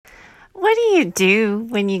What do you do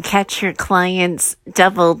when you catch your clients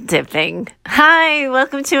double dipping? Hi,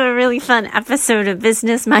 welcome to a really fun episode of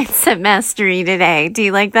Business Mindset Mastery today. Do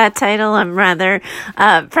you like that title? I'm rather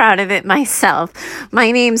proud of it myself.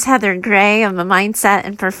 My name's Heather Gray. I'm a mindset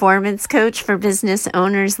and performance coach for business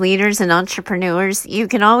owners, leaders, and entrepreneurs. You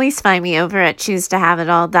can always find me over at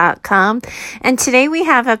choosetohaveitall.com. And today we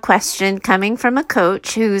have a question coming from a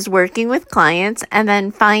coach who's working with clients and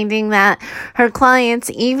then finding that her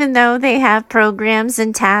clients, even though they have programs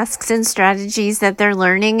and tasks and strategies that they're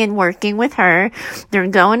learning and working with her, they're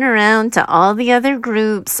going around to all the other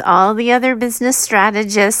groups, all the other business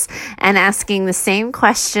strategists, and asking the same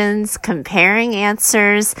questions, comparing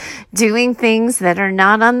answers, doing things that are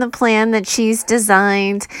not on the plan that she's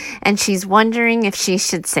designed, and she's wondering if she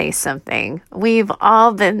should say something. We've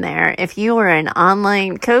all been there. If you are an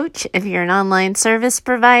online coach, if you're an online service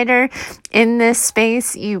provider in this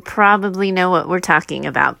space, you probably know what we're talking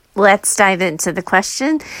about. Let's dive into the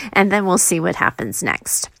question, and then we'll see what happens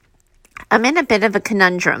next. I'm in a bit of a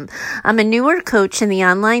conundrum. I'm a newer coach in the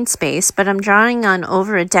online space, but I'm drawing on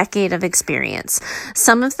over a decade of experience.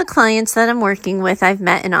 Some of the clients that I'm working with I've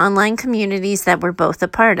met in online communities that we're both a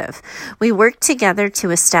part of. We work together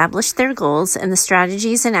to establish their goals and the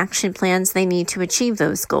strategies and action plans they need to achieve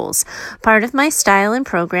those goals. Part of my style and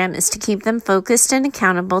program is to keep them focused and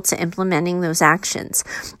accountable to implementing those actions.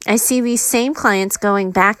 I see these same clients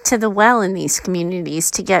going back to the well in these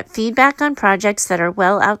communities to get feedback on projects that are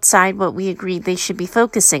well outside what we agreed they should be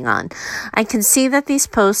focusing on. I can see that these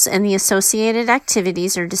posts and the associated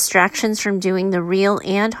activities are distractions from doing the real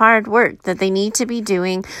and hard work that they need to be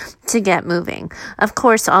doing to get moving. Of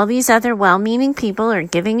course, all these other well-meaning people are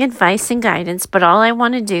giving advice and guidance, but all I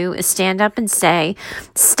want to do is stand up and say,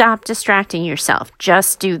 stop distracting yourself.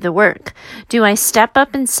 Just do the work. Do I step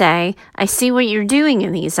up and say, I see what you're doing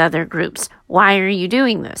in these other groups. Why are you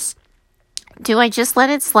doing this? Do I just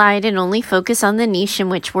let it slide and only focus on the niche in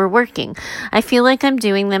which we're working? I feel like I'm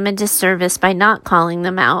doing them a disservice by not calling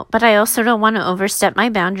them out, but I also don't want to overstep my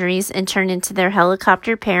boundaries and turn into their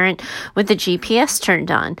helicopter parent with the GPS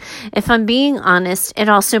turned on. If I'm being honest, it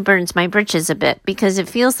also burns my britches a bit because it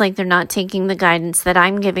feels like they're not taking the guidance that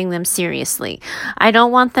I'm giving them seriously. I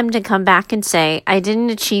don't want them to come back and say, I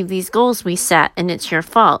didn't achieve these goals we set and it's your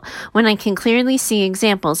fault, when I can clearly see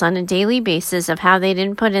examples on a daily basis of how they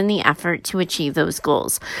didn't put in the effort to achieve those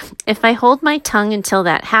goals. If I hold my tongue until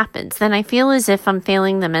that happens, then I feel as if I'm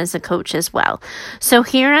failing them as a coach as well. So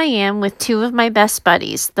here I am with two of my best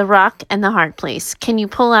buddies, the rock and the hard place. Can you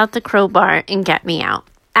pull out the crowbar and get me out?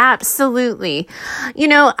 Absolutely.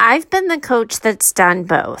 I've been the coach that's done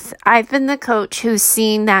both. I've been the coach who's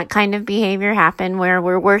seen that kind of behavior happen where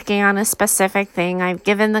we're working on a specific thing. I've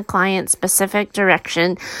given the client specific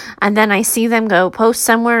direction, and then I see them go post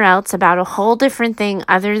somewhere else about a whole different thing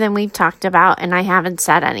other than we've talked about, and I haven't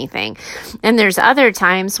said anything. And there's other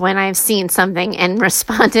times when I've seen something and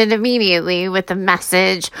responded immediately with a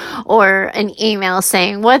message or an email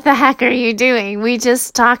saying, what the heck are you doing? We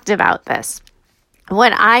just talked about this.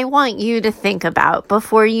 What I want you to think about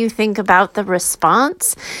before you think about the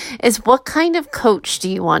response is, what kind of coach do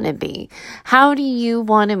you want to be? How do you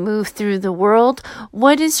want to move through the world?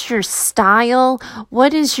 What is your style?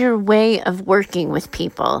 What is your way of working with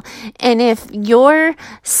people? And if you're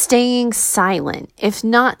staying silent, if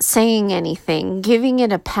not saying anything, giving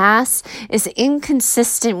it a pass is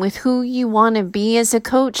inconsistent with who you want to be as a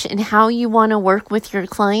coach and how you want to work with your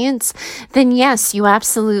clients, then yes, you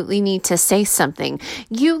absolutely need to say something.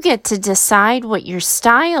 You get to decide what your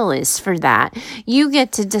style is for that. You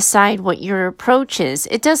get to decide what your approach is.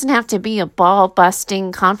 It doesn't have to be a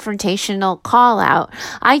ball-busting, confrontational call-out.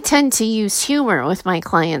 I tend to use humor with my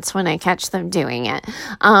clients when I catch them doing it.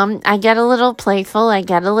 I get a little playful, I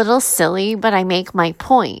get a little silly, but I make my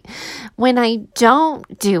point. When I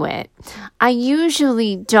don't do it, I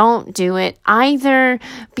usually don't do it either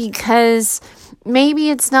because maybe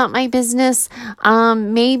it's not my business.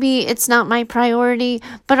 Maybe it's not my priority.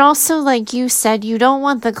 But also, like you said, you don't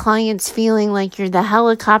want the clients feeling like you're the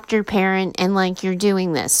helicopter parent and like you're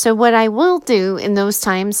doing this. So what I will do in those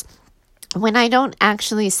times when I don't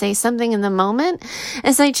actually say something in the moment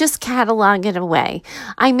is I just catalog it away.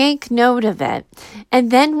 I make note of it.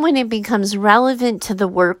 And then when it becomes relevant to the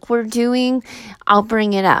work we're doing, I'll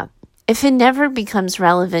bring it up. If it never becomes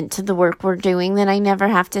relevant to the work we're doing, then I never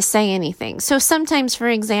have to say anything. So sometimes, for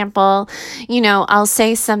example, I'll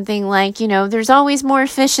say something like, there's always more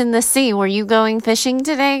fish in the sea. Were you going fishing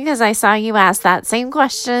today? Because I saw you ask that same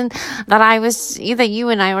question that you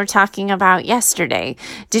and I were talking about yesterday.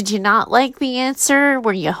 Did you not like the answer?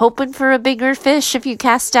 Were you hoping for a bigger fish if you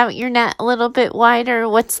cast out your net a little bit wider?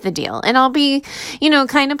 What's the deal? And I'll be,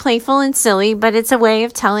 kind of playful and silly, but it's a way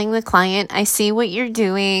of telling the client, I see what you're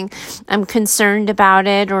doing. I'm concerned about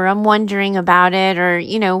it, or I'm wondering about it, or,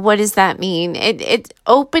 what does that mean? It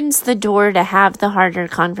opens the door to have the harder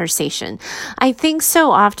conversation. I think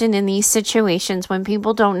so often in these situations when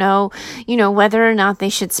people don't know, whether or not they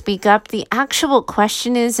should speak up, the actual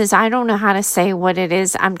question is I don't know how to say what it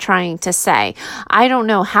is I'm trying to say. I don't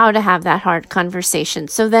know how to have that hard conversation.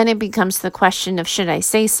 So then it becomes the question of, should I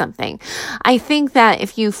say something? I think that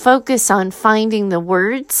if you focus on finding the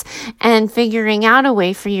words and figuring out a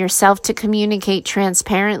way for yourself to communicate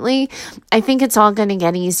transparently, I think it's all going to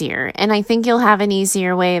get easier. And I think you'll have an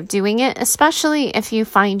easier way of doing it, especially if you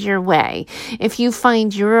find your way, if you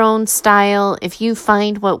find your own style, if you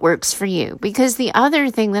find what works for you. Because the other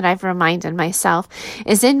thing that I've reminded myself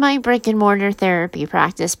is in my brick and mortar therapy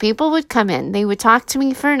practice, people would come in, they would talk to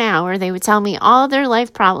me for an hour, they would tell me all their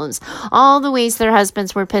life problems, all the ways their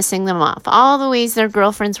husbands were pissing them off, all the ways their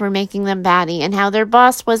girlfriends were making them batty, and how their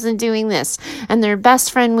boss wasn't doing this, and their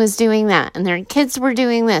best friend was doing that, and their kids were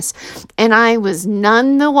doing this. And I was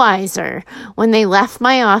none the wiser when they left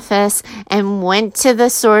my office and went to the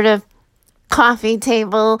sort of coffee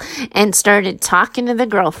table and started talking to the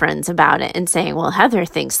girlfriends about it and saying, well, Heather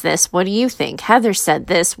thinks this. What do you think? Heather said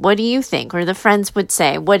this. What do you think? Or the friends would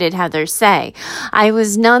say, what did Heather say? I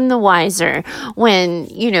was none the wiser when,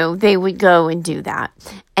 they would go and do that.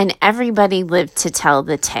 And everybody lived to tell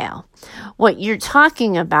the tale. What you're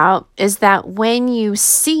talking about is that when you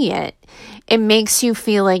see it, it makes you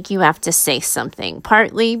feel like you have to say something,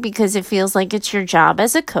 partly because it feels like it's your job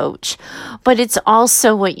as a coach, but it's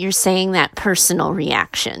also what you're saying, that personal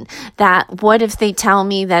reaction, that what if they tell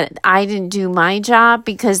me that I didn't do my job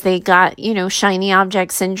because they got, shiny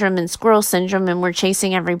object syndrome and squirrel syndrome and we're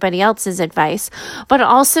chasing everybody else's advice, but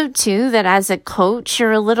also too, that as a coach,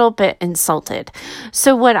 you're a little bit insulted.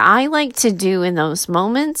 So what I like to do in those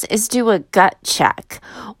moments is do a gut check.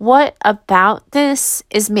 What about this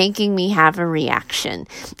is making me have a reaction?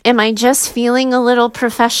 Am I just feeling a little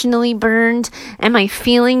professionally burned? Am I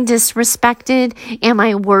feeling disrespected? Am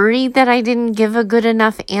I worried that I didn't give a good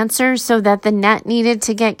enough answer so that the net needed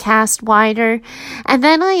to get cast wider? And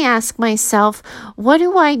then I ask myself, what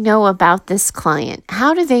do I know about this client?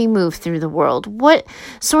 How do they move through the world? What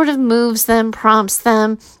sort of moves them, prompts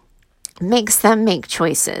them, makes them make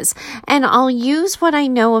choices? And I'll use what I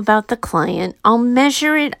know about the client. I'll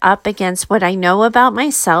measure it up against what I know about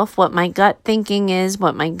myself, what my gut thinking is,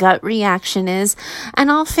 what my gut reaction is,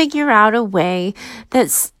 and I'll figure out a way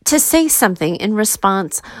that's to say something in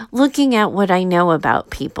response, looking at what I know about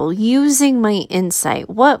people, using my insight,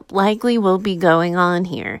 what likely will be going on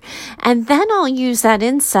here. And then I'll use that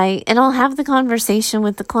insight and I'll have the conversation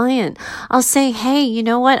with the client. I'll say, hey, you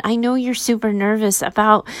know what? I know you're super nervous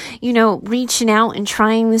about, reaching out and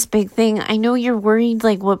trying this big thing. I know you're worried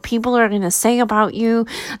like what people are going to say about you,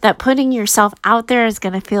 that putting yourself out there is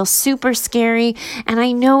going to feel super scary. And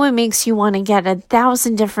I know it makes you want to get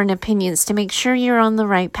 1,000 different opinions to make sure you're on the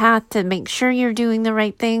right path, to make sure you're doing the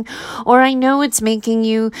right thing. Or I know it's making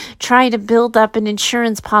you try to build up an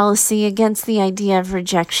insurance policy against the idea of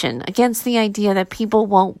rejection, against the idea that people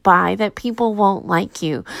won't buy, that people won't like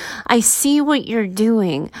you. I see what you're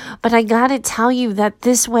doing, but I got to tell you that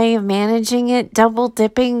this way of managing it, double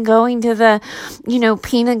dipping, going to the,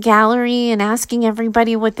 peanut gallery and asking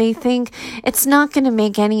everybody what they think, it's not going to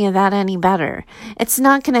make any of that any better. It's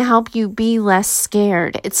not going to help you be less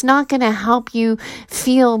scared. It's not going to help you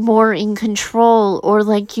feel more in control or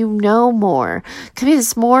like more,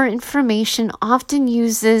 because more information often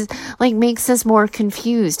makes us more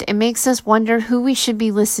confused. It makes us wonder who we should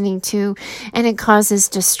be listening to, and it causes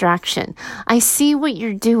distraction. I see what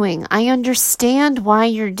you're doing. I understand why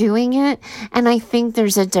you're doing it, and I think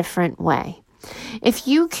there's a different way. If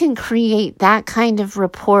you can create that kind of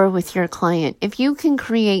rapport with your client, if you can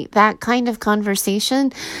create that kind of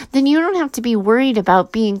conversation, then you don't have to be worried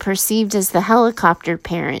about being perceived as the helicopter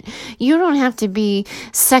parent. You don't have to be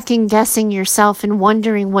second guessing yourself and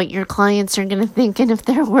wondering what your clients are going to think, and if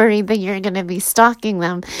they're worried that you're going to be stalking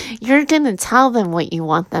them. You're going to tell them what you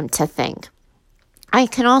want them to think. I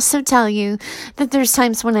can also tell you that there's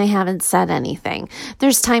times when I haven't said anything.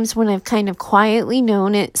 There's times when I've kind of quietly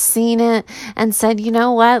known it, seen it, and said, you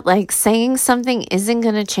know what, like saying something isn't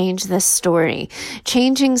going to change this story.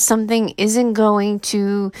 Changing something isn't going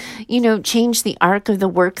to, change the arc of the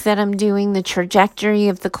work that I'm doing, the trajectory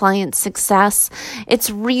of the client's success. It's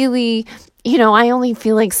really, I only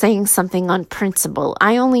feel like saying something on principle.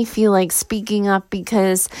 I only feel like speaking up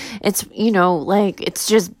because it's, it's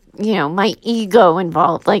just my ego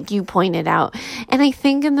involved, like you pointed out. And I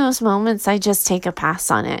think in those moments, I just take a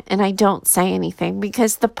pass on it and I don't say anything,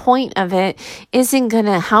 because the point of it isn't going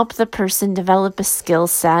to help the person develop a skill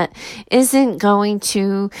set, isn't going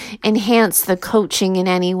to enhance the coaching in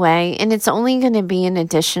any way, and it's only going to be an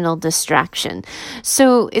additional distraction.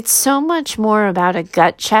 So it's so much more about a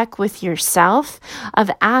gut check with yourself,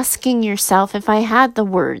 of asking yourself, if I had the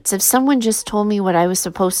words, if someone just told me what I was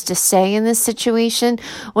supposed to say in this situation,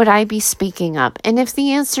 would I be speaking up? And if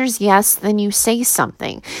the answer is yes, then you say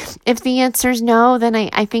something. If the answer is no, then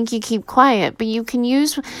I think you keep quiet. But you can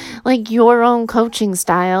use like your own coaching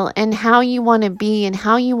style and how you want to be and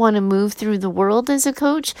how you want to move through the world as a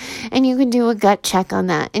coach. And you can do a gut check on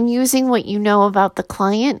that. And using what you know about the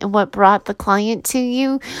client and what brought the client to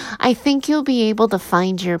you, I think you'll be able to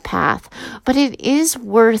find your path. But it is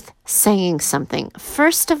worth saying something.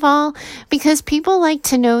 First of all, because people like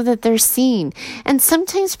to know that they're seen. And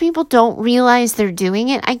sometimes people don't realize they're doing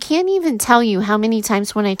it. I can't even tell you how many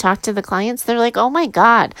times when I talk to the clients, they're like, oh my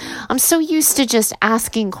God, I'm so used to just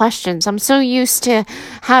asking questions. I'm so used to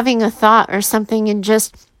having a thought or something and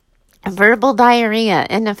just verbal diarrhea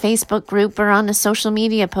in a Facebook group or on a social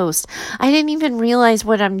media post. I didn't even realize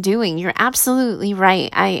what I'm doing. You're absolutely right.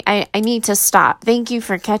 I need to stop. Thank you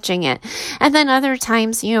for catching it. And then other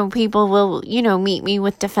times, people will, meet me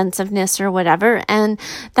with defensiveness or whatever, and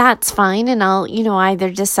that's fine. And I'll, either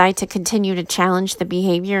decide to continue to challenge the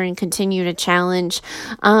behavior and continue to challenge,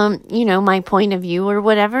 my point of view or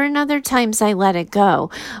whatever. And other times I let it go.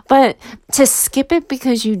 But to skip it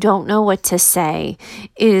because you don't know what to say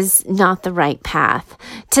is not the right path.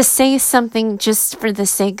 To say something just for the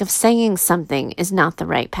sake of saying something is not the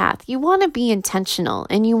right path. You want to be intentional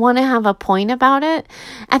and you want to have a point about it,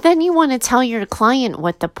 and then you want to tell your client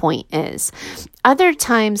what the point is. Other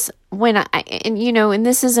times when and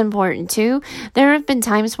this is important too, there have been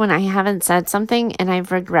times when I haven't said something and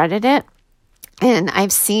I've regretted it. And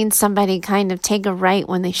I've seen somebody kind of take a right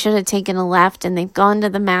when they should have taken a left, and they've gone to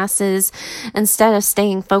the masses instead of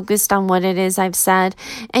staying focused on what it is I've said.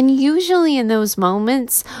 And usually in those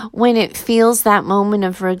moments, when it feels that moment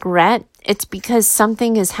of regret, it's because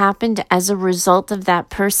something has happened as a result of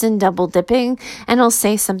that person double dipping. And I'll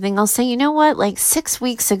say something. I'll say, you know what? Like 6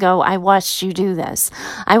 weeks ago, I watched you do this.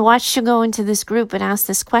 I watched you go into this group and ask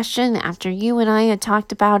this question after you and I had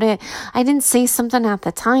talked about it. I didn't say something at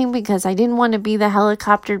the time because I didn't want to be the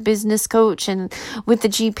helicopter business coach and with the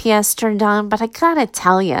GPS turned on. But I gotta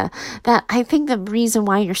tell you that I think the reason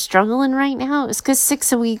why you're struggling right now is because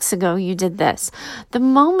 6 weeks ago you did this. The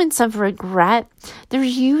moments of regret,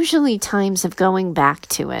 there's usually times of going back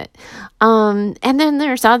to it. And then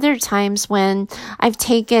there's other times when I've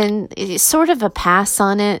taken sort of a pass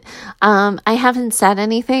on it. I haven't said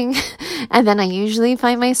anything. And then I usually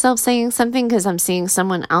find myself saying something because I'm seeing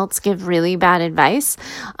someone else give really bad advice.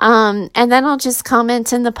 And then I'll just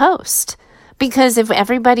comment in the post. Because if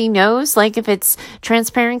everybody knows, like if it's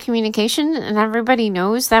transparent communication and everybody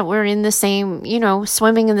knows that we're in the same,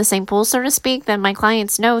 swimming in the same pool, so to speak, then my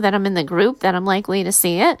clients know that I'm in the group, that I'm likely to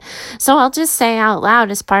see it. So I'll just say out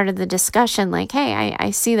loud as part of the discussion, like, hey,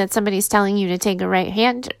 I see that somebody's telling you to take a right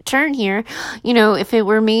hand turn here. If it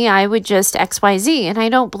were me, I would just XYZ. And I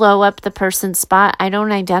don't blow up the person's spot. I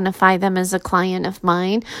don't identify them as a client of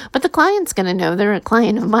mine, but the client's going to know they're a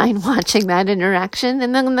client of mine watching that interaction.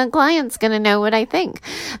 And then the client's going to know what I think.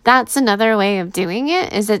 That's another way of doing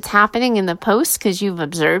it, is it's happening in the post because you've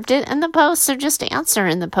observed it in the post, so just answer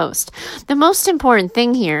in the post. The most important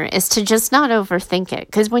thing here is to just not overthink it,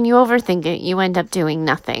 because when you overthink it, you end up doing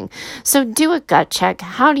nothing. So do a gut check.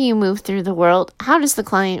 How do you move through the world? How does the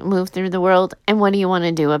client move through the world? And what do you want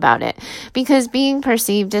to do about it? Because being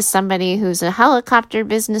perceived as somebody who's a helicopter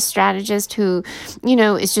business strategist who,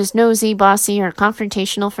 is just nosy, bossy, or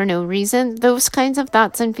confrontational for no reason, those kinds of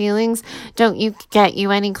thoughts and feelings don't get you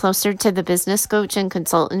any closer to the business coach and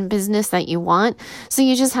consultant business that you want. So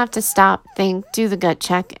you just have to stop, think, do the gut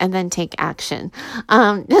check, and then take action.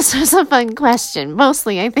 This was a fun question.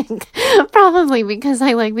 Mostly, I think, probably because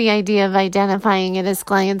I like the idea of identifying it as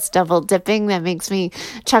clients double dipping. That makes me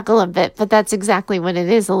chuckle a bit, but that's exactly what it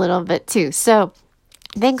is a little bit too. So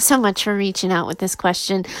Thanks so much for reaching out with this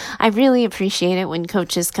question. I really appreciate it when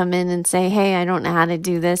coaches come in and say, hey, I don't know how to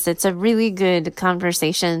do this. It's a really good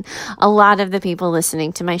conversation. A lot of the people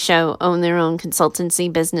listening to my show own their own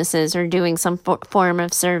consultancy businesses or doing some form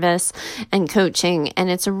of service and coaching. And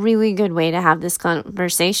it's a really good way to have this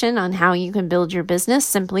conversation on how you can build your business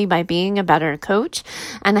simply by being a better coach,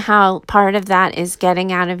 and how part of that is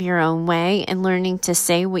getting out of your own way and learning to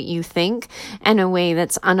say what you think in a way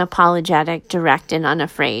that's unapologetic, direct, and unafraid.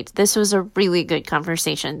 This was a really good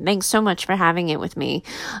conversation. Thanks so much for having it with me.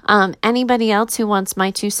 Anybody else who wants my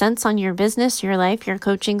 2 cents on your business, your life, your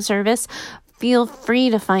coaching service, feel free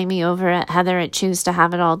to find me over at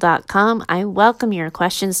heather@choosetohaveitall.com. I welcome your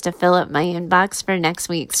questions to fill up my inbox for next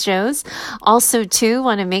week's shows. Also, too,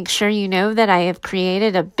 want to make sure you know that I have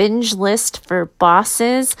created a binge list for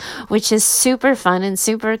bosses, which is super fun and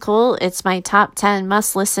super cool. It's my top 10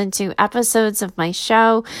 must-listen to episodes of my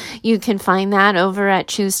show. You can find that over at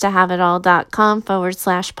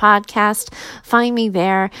choosetohaveitall.com/podcast. Find me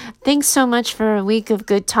there. Thanks so much for a week of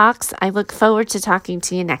good talks. I look forward to talking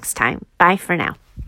to you next time. Bye for now.